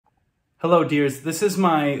Hello dears, this is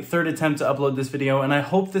my third attempt to upload this video and I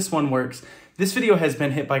hope this one works. This video has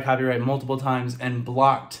been hit by copyright multiple times and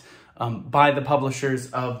blocked by the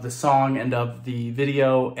publishers of the song and of the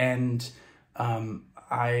video, and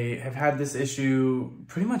I have had this issue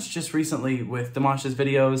pretty much just recently with Dimash's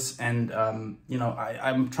videos, and you know,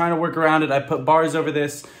 I'm trying to work around it. I put bars over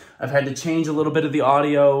this. I've had to change a little bit of the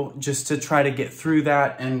audio just to try to get through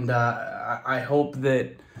that, and I hope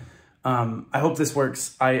that I hope this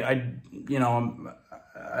works. I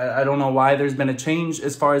don't know why there's been a change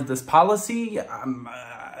as far as this policy.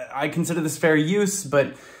 I consider this fair use,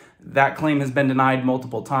 but that claim has been denied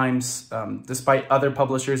multiple times, despite other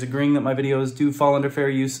publishers agreeing that my videos do fall under fair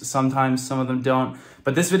use. Sometimes some of them don't,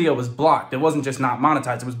 but this video was blocked. It wasn't just not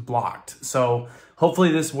monetized, it was blocked. So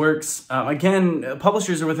hopefully this works. Again,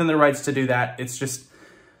 publishers are within their rights to do that. It's just,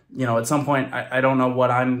 you know, at some point, I don't know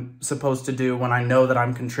what I'm supposed to do when I know that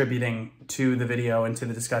I'm contributing to the video and to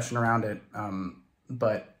the discussion around it.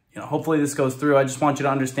 But, you know, hopefully this goes through. I just want you to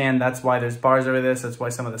understand that's why there's bars over this. That's why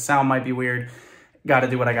some of the sound might be weird. Gotta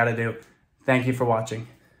do what I gotta do. Thank you for watching.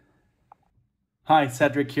 Hi,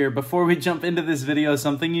 Cedric here. Before we jump into this video,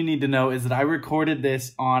 something you need to know is that I recorded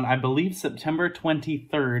this on, I believe, September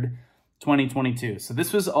 23rd, 2022. So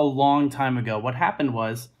this was a long time ago. What happened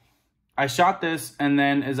was, I shot this, and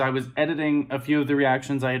then as I was editing a few of the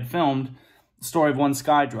reactions I had filmed, Story of One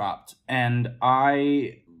Sky dropped, and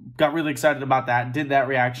I got really excited about that, did that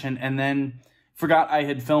reaction, and then forgot I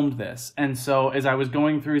had filmed this. And so as I was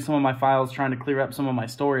going through some of my files trying to clear up some of my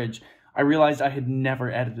storage, I realized I had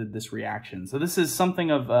never edited this reaction. So this is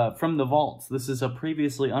something of from the vaults. This is a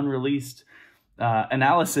previously unreleased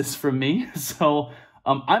analysis from me. So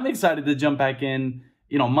I'm excited to jump back in,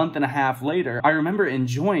 you know, a month and a half later. I remember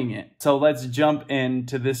enjoying it. So let's jump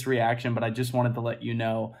into this reaction, but I just wanted to let you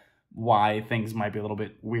know why things might be a little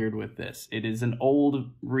bit weird with this. It is an old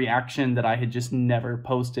reaction that I had just never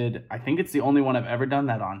posted. I think it's the only one I've ever done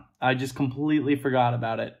that on. I just completely forgot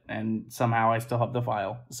about it, and somehow I still have the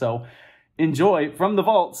file. So enjoy from the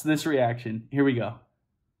vaults this reaction. Here we go.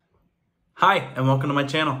 Hi, and welcome to my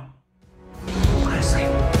channel.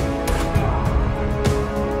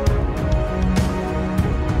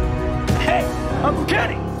 Hey, Uncle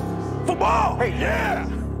Kenny! Football! Hey, yeah!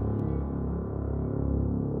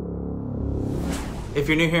 If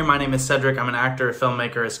you're new here, my name is Cedric. I'm an actor, a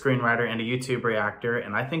filmmaker, a screenwriter, and a YouTube reactor,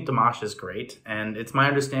 and I think Dimash is great. And it's my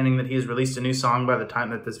understanding that he has released a new song by the time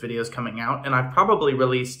that this video is coming out, and I've probably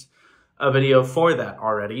released a video for that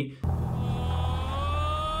already.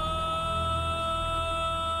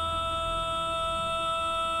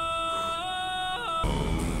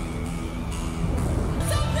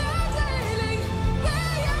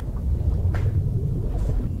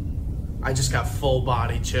 I just got full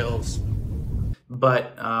body chills.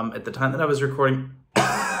 But at the time that I was recording,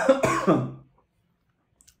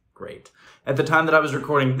 great. At the time that I was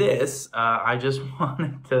recording this, I just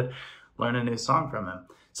wanted to learn a new song from him.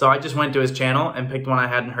 So I just went to his channel and picked one I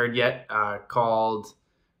hadn't heard yet, called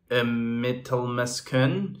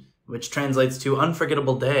Mittelmeskun, which translates to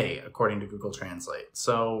Unforgettable Day, according to Google Translate.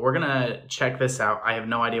 So we're gonna check this out. I have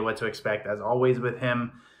no idea what to expect, as always with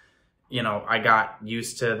him. You know, I got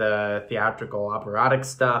used to the theatrical operatic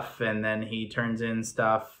stuff, and then he turns in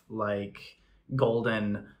stuff like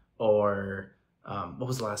Golden or what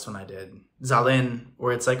was the last one I did? Zalin,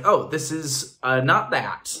 where it's like, oh, this is not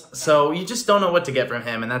that. So you just don't know what to get from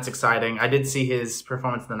him, and that's exciting. I did see his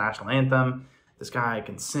performance in the national anthem. This guy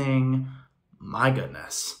can sing. My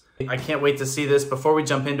goodness. I can't wait to see this. Before we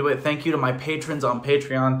jump into it, thank you to my patrons on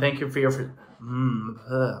Patreon. Thank you for your...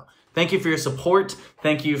 Thank you for your support.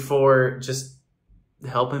 Thank you for just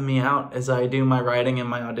helping me out as I do my writing and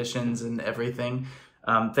my auditions and everything.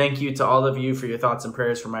 Thank you to all of you for your thoughts and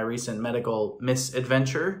prayers for my recent medical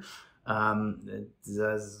misadventure. It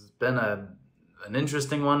has been an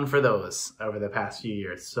interesting one for those over the past few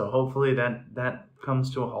years. So hopefully that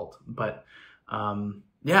comes to a halt. But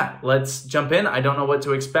yeah, let's jump in. I don't know what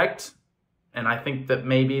to expect, and I think that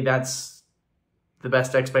maybe that's the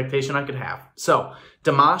best expectation I could have. So,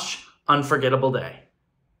 Dimash, Unforgettable Day.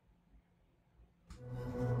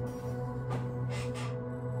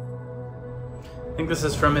 I think this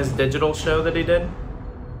is from his digital show that he did,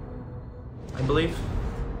 I believe.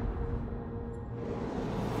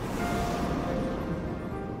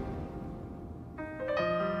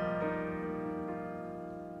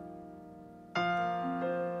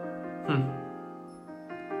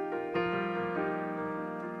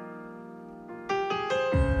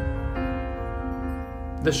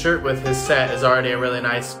 The shirt with his set is already a really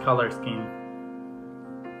nice color scheme.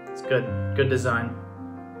 It's good. Good design.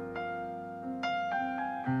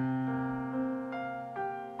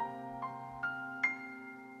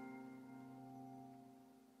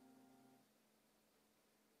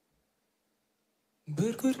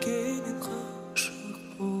 Bir көргеннен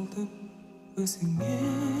ғашық болдым өзіңе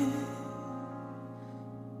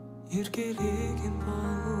еркелеген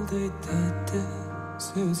балдай тәтті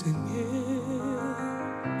сөзіңе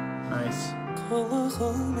Nice.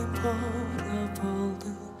 Қалағанмен барап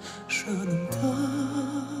алды жанымда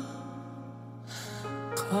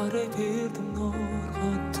қарай бердім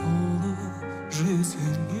нұрға толы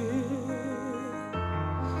жүзіңе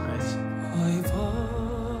Nice.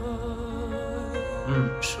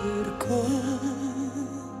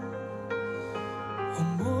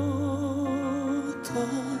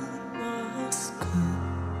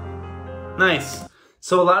 Nice.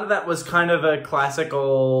 So a lot of that was kind of a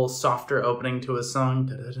classical, softer opening to a song.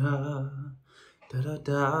 Da-da-da,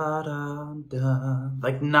 da-da-da-da-da.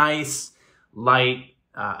 Like nice, light,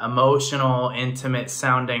 emotional, intimate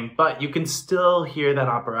sounding, but you can still hear that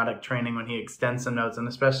operatic training when he extends some notes, and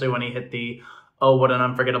especially when he hit the "Oh, what an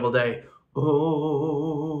unforgettable day."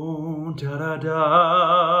 Oh,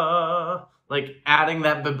 da-da-da. Like adding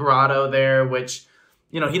that vibrato there, which,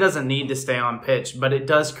 you know, he doesn't need to stay on pitch, but it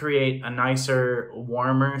does create a nicer,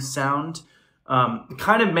 warmer sound.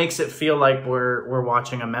 Kind of makes it feel like we're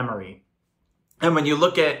watching a memory. And when you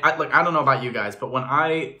look at, I don't know about you guys, but when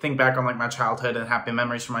I think back on like my childhood and happy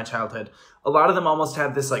memories from my childhood, a lot of them almost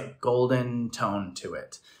have this like golden tone to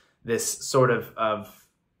it. This sort of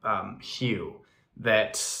hue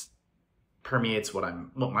that permeates what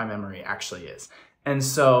my memory actually is. And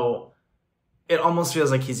so it almost feels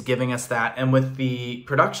like he's giving us that. And with the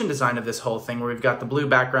production design of this whole thing, where we've got the blue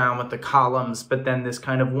background with the columns, but then this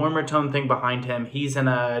kind of warmer tone thing behind him, he's in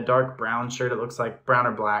a dark brown shirt, it looks like brown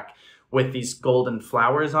or black, with these golden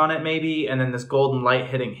flowers on it maybe, and then this golden light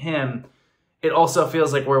hitting him. It also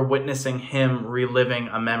feels like we're witnessing him reliving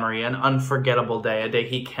a memory, an unforgettable day, a day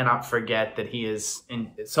he cannot forget, that he is,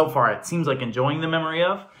 so far it seems like, enjoying the memory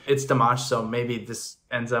of. It's Dimash, so maybe this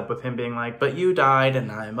ends up with him being like, but you died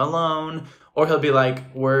and I'm alone. Or he'll be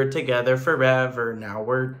like, we're together forever, now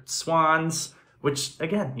we're swans. Which,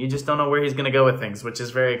 again, you just don't know where he's going to go with things, which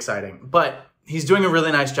is very exciting. But he's doing a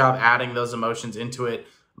really nice job adding those emotions into it,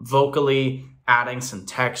 vocally, adding some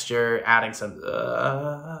texture, adding some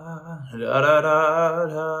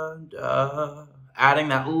adding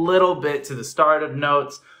that little bit to the start of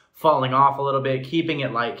notes, falling off a little bit, keeping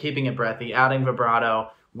it light, keeping it breathy, adding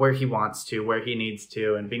vibrato where he wants to, where he needs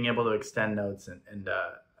to, and being able to extend notes. And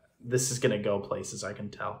this is going to go places, I can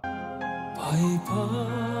tell. Yeah.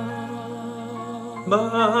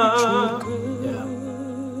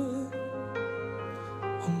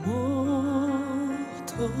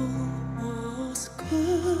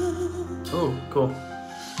 Oh, cool.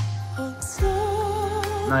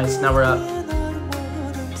 Nice, now we're up.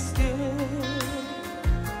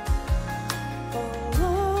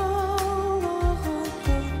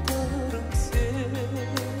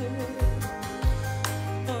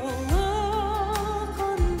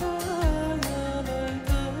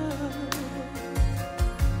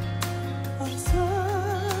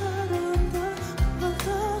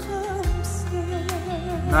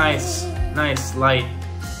 Nice, nice, light.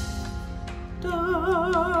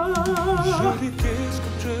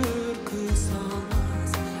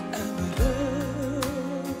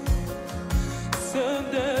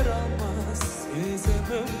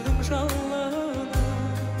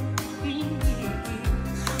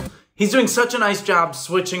 He's doing such a nice job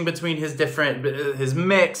switching between his different, his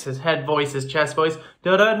mix, his head voice, his chest voice.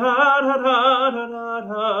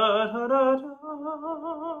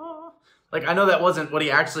 Like, I know that wasn't what he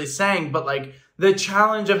actually sang, but like the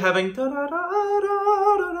challenge of having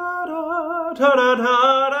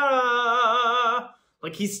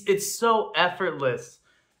like it's so effortless,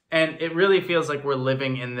 and it really feels like we're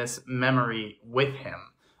living in this memory with him.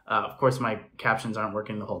 Of course, my captions aren't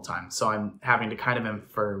working the whole time, so I'm having to kind of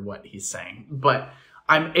infer what he's saying. But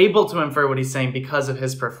I'm able to infer what he's saying because of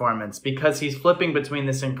his performance, because he's flipping between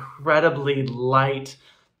this incredibly light,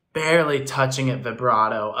 barely touching it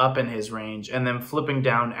vibrato up in his range, and then flipping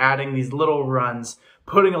down, adding these little runs,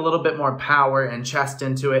 putting a little bit more power and chest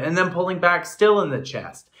into it, and then pulling back still in the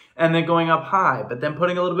chest, and then going up high, but then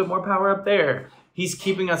putting a little bit more power up there. He's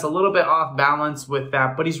keeping us a little bit off balance with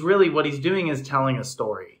that, but he's really, what he's doing is telling a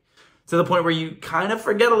story. To the point where you kind of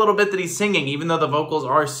forget a little bit that he's singing, even though the vocals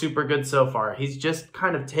are super good so far. He's just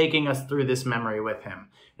kind of taking us through this memory with him,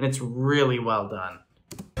 and it's really well done.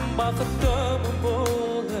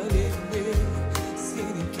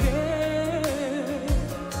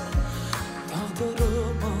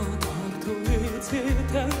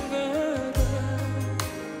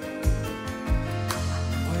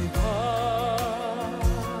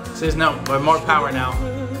 Says no, more power now.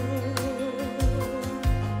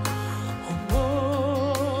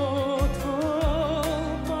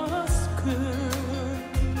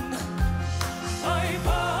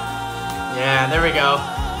 Yeah, there we go.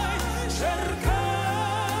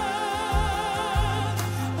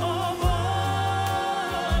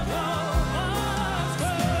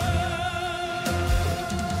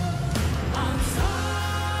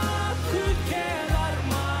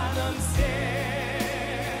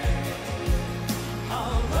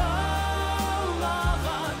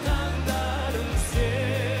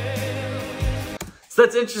 So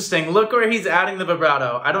that's interesting. Look where he's adding the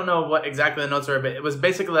vibrato. I don't know what exactly the notes were, but it was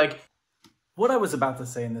basically like... What I was about to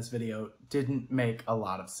say in this video didn't make a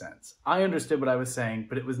lot of sense. I understood what I was saying,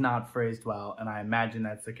 but it was not phrased well, and I imagine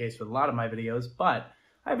that's the case with a lot of my videos, but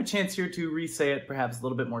I have a chance here to re-say it perhaps a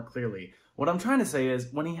little bit more clearly. What I'm trying to say is,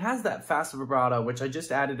 when he has that fast vibrato, which I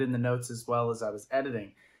just added in the notes as well as I was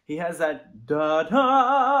editing, he has that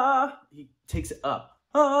da-da, he takes it up.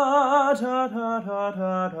 Da da da da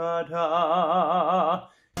da da da.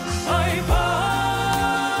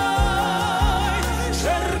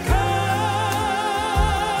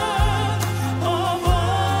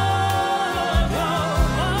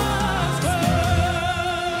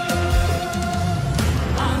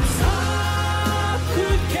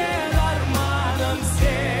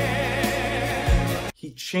 He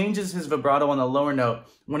changes his vibrato on the lower note.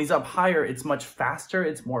 When he's up higher, it's much faster,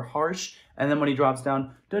 it's more harsh, and then when he drops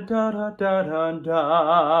down, da da da da da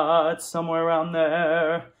da, it's somewhere around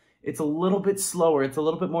there. It's a little bit slower, it's a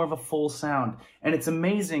little bit more of a full sound, and it's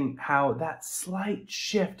amazing how that slight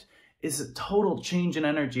shift is a total change in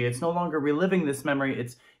energy. It's no longer reliving this memory,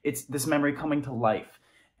 it's this memory coming to life.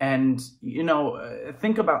 And, you know,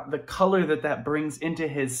 think about the color that brings into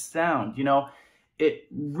his sound, you know. It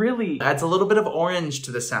really adds a little bit of orange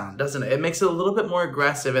to the sound, doesn't it? It makes it a little bit more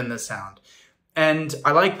aggressive in the sound. And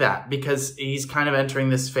I like that because he's kind of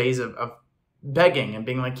entering this phase of begging and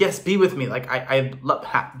being like, yes, be with me. Like, I love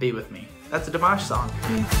be with me. That's a Dimash song.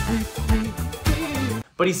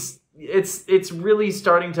 But it's really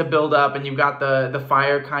starting to build up, and you've got the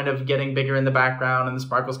fire kind of getting bigger in the background, and the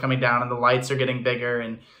sparkles coming down, and the lights are getting bigger,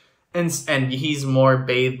 and he's more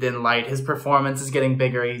bathed in light. His performance is getting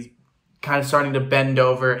bigger. He's kind of starting to bend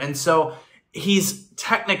over, and so he's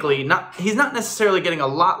technically he's not necessarily getting a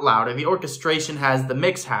lot louder. The orchestration has, the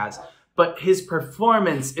mix has, but his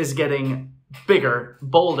performance is getting bigger,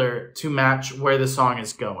 bolder to match where the song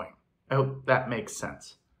is going. I hope that makes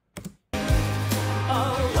sense.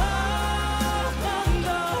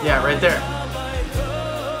 Yeah, right there.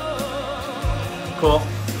 Cool.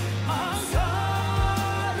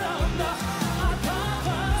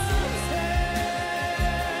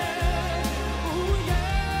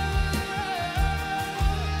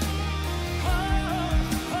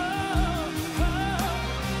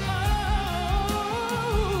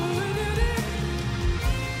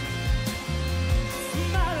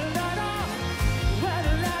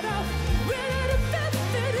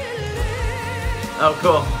 Oh,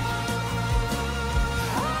 cool.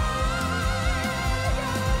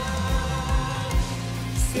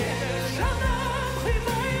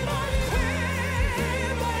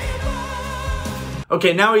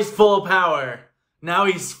 Okay, now he's full power. Now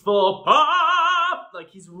he's full pop!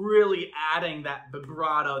 Like, he's really adding that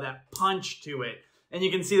vibrato, that punch to it. And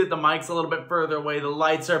you can see that the mic's a little bit further away. The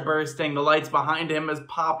lights are bursting. The lights behind him is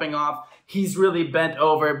popping off. He's really bent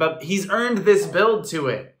over, but he's earned this build to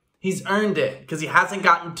it. He's earned it because he hasn't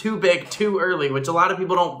gotten too big too early, which a lot of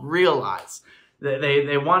people don't realize.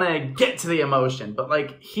 They want to get to the emotion, but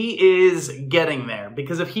like, he is getting there,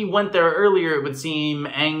 because if he went there earlier, it would seem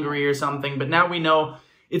angry or something, but now we know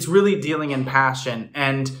it's really dealing in passion,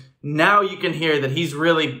 and now you can hear that he's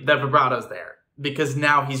really, the vibrato's there, because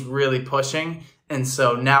now he's really pushing, and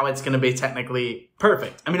so now it's going to be technically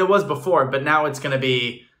perfect. I mean, it was before, but now it's going to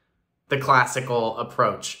be the classical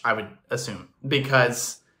approach, I would assume,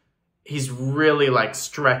 because he's really like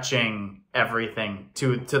stretching everything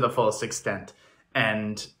to the fullest extent.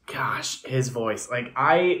 And gosh, his voice, like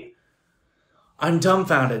I'm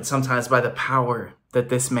dumbfounded sometimes by the power that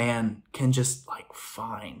this man can just like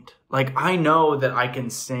find. Like, I know that I can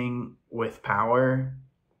sing with power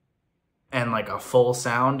and like a full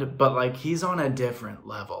sound, but like, he's on a different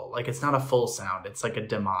level. Like, it's not a full sound, it's like a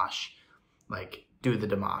Dimash. Like, do the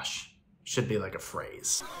Dimash. Should be like a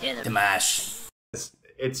phrase. Dimash.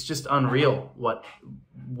 It's just unreal what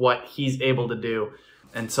he's able to do.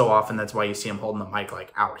 And so often that's why you see him holding the mic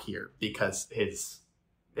like out here, because his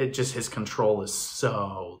control is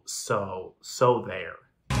so there.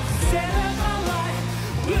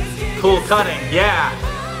 Cool cutting, yeah.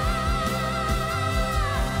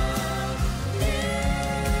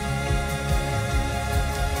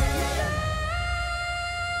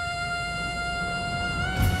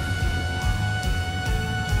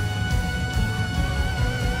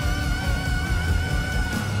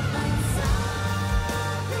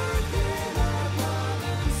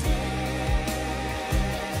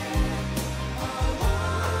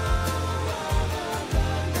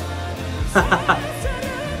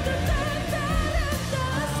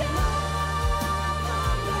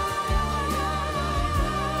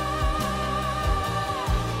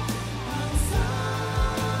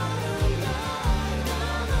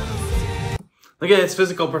 Look at his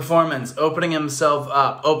physical performance, opening himself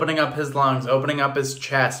up, opening up his lungs, opening up his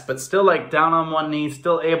chest, but still like down on one knee,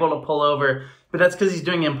 still able to pull over. But that's because he's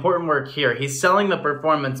doing important work here. He's selling the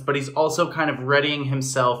performance, but he's also kind of readying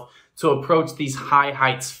himself to approach these high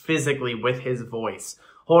heights physically with his voice.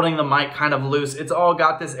 Holding the mic kind of loose. It's all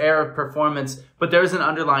got this air of performance, but there's an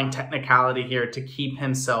underlying technicality here to keep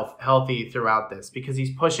himself healthy throughout this because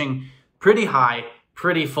he's pushing pretty high,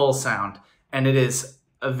 pretty full sound, and it is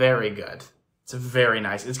very good. It's very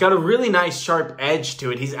nice. It's got a really nice sharp edge to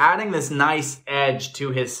it. He's adding this nice edge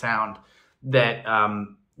to his sound that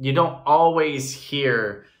you don't always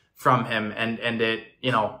hear from him. And it,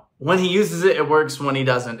 you know, when he uses it, it works. When he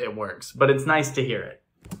doesn't, it works. But it's nice to hear it.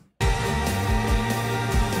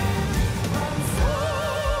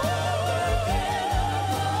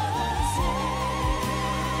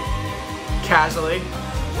 Casually.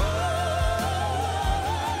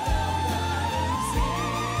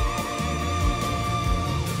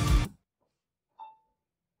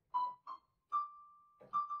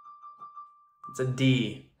 It's a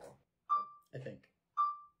D, I think.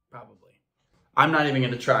 Probably. I'm not even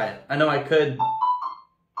going to try it. I know I could.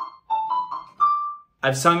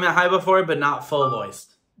 I've sung that high before, but not full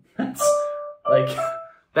voiced.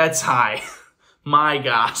 That's high. My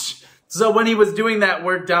gosh. So when he was doing that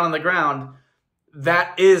work down on the ground,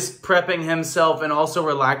 that is prepping himself and also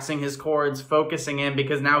relaxing his chords, focusing in,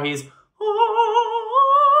 because now he's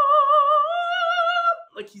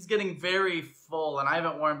like he's getting very full, and I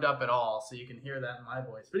haven't warmed up at all, so you can hear that in my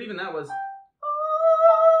voice. But even that was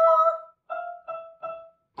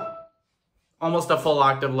almost a full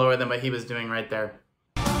octave lower than what he was doing right there.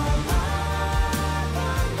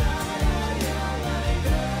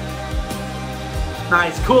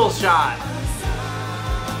 Nice, cool shot.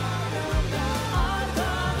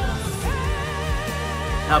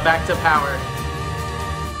 Now back to power.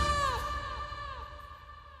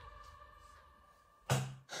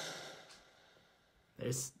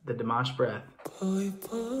 There's the Dimash breath. Bye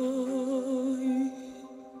bye,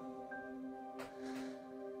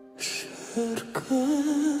 şarkı.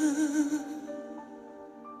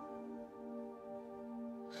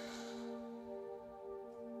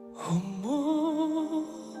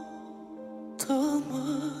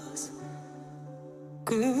 Umutmaz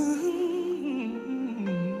gün.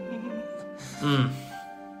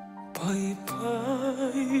 Bye bye.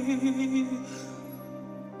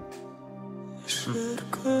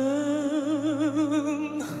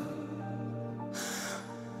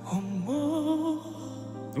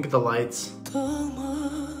 Look at the lights.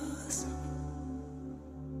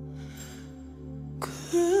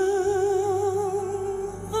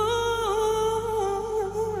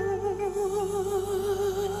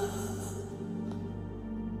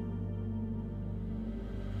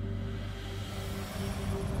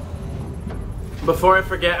 Before I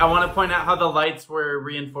forget, I want to point out how the lights were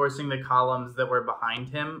reinforcing the columns that were behind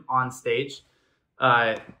him on stage.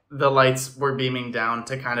 The lights were beaming down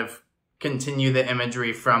to kind of continue the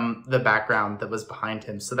imagery from the background that was behind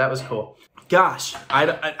him. So that was cool. Gosh,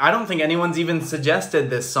 I don't think anyone's even suggested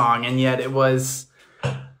this song, and yet it was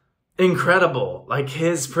incredible. Like,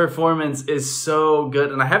 his performance is so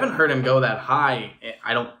good, and I haven't heard him go that high,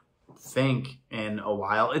 I don't think, in a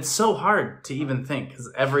while. It's so hard to even think,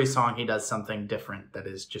 because every song he does something different that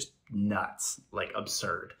is just nuts, like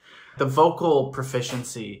absurd. The vocal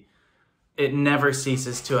proficiency, it never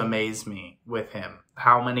ceases to amaze me with him.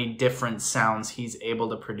 How many different sounds he's able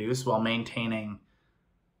to produce while maintaining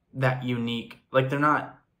that unique, like, they're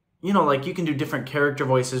not, you know, like, you can do different character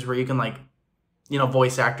voices where you can, like, you know,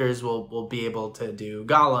 voice actors will be able to do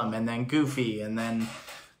Gollum and then Goofy and then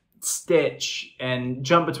Stitch and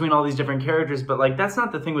jump between all these different characters, but like, that's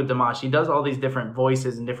not the thing with Dimash. He does all these different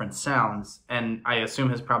voices and different sounds, and I assume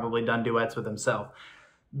has probably done duets with himself,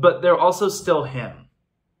 but they're also still him.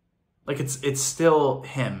 Like, it's still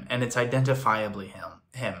him, and it's identifiably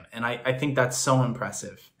him. And I think that's so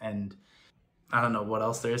impressive, and I don't know what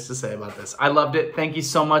else there is to say about this. I loved it. Thank you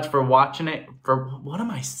so much for watching it. What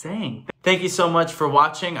am I saying? Thank you so much for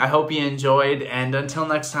watching. I hope you enjoyed, and until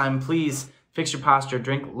next time, please fix your posture,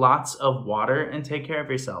 drink lots of water, and take care of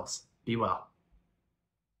yourselves. Be well.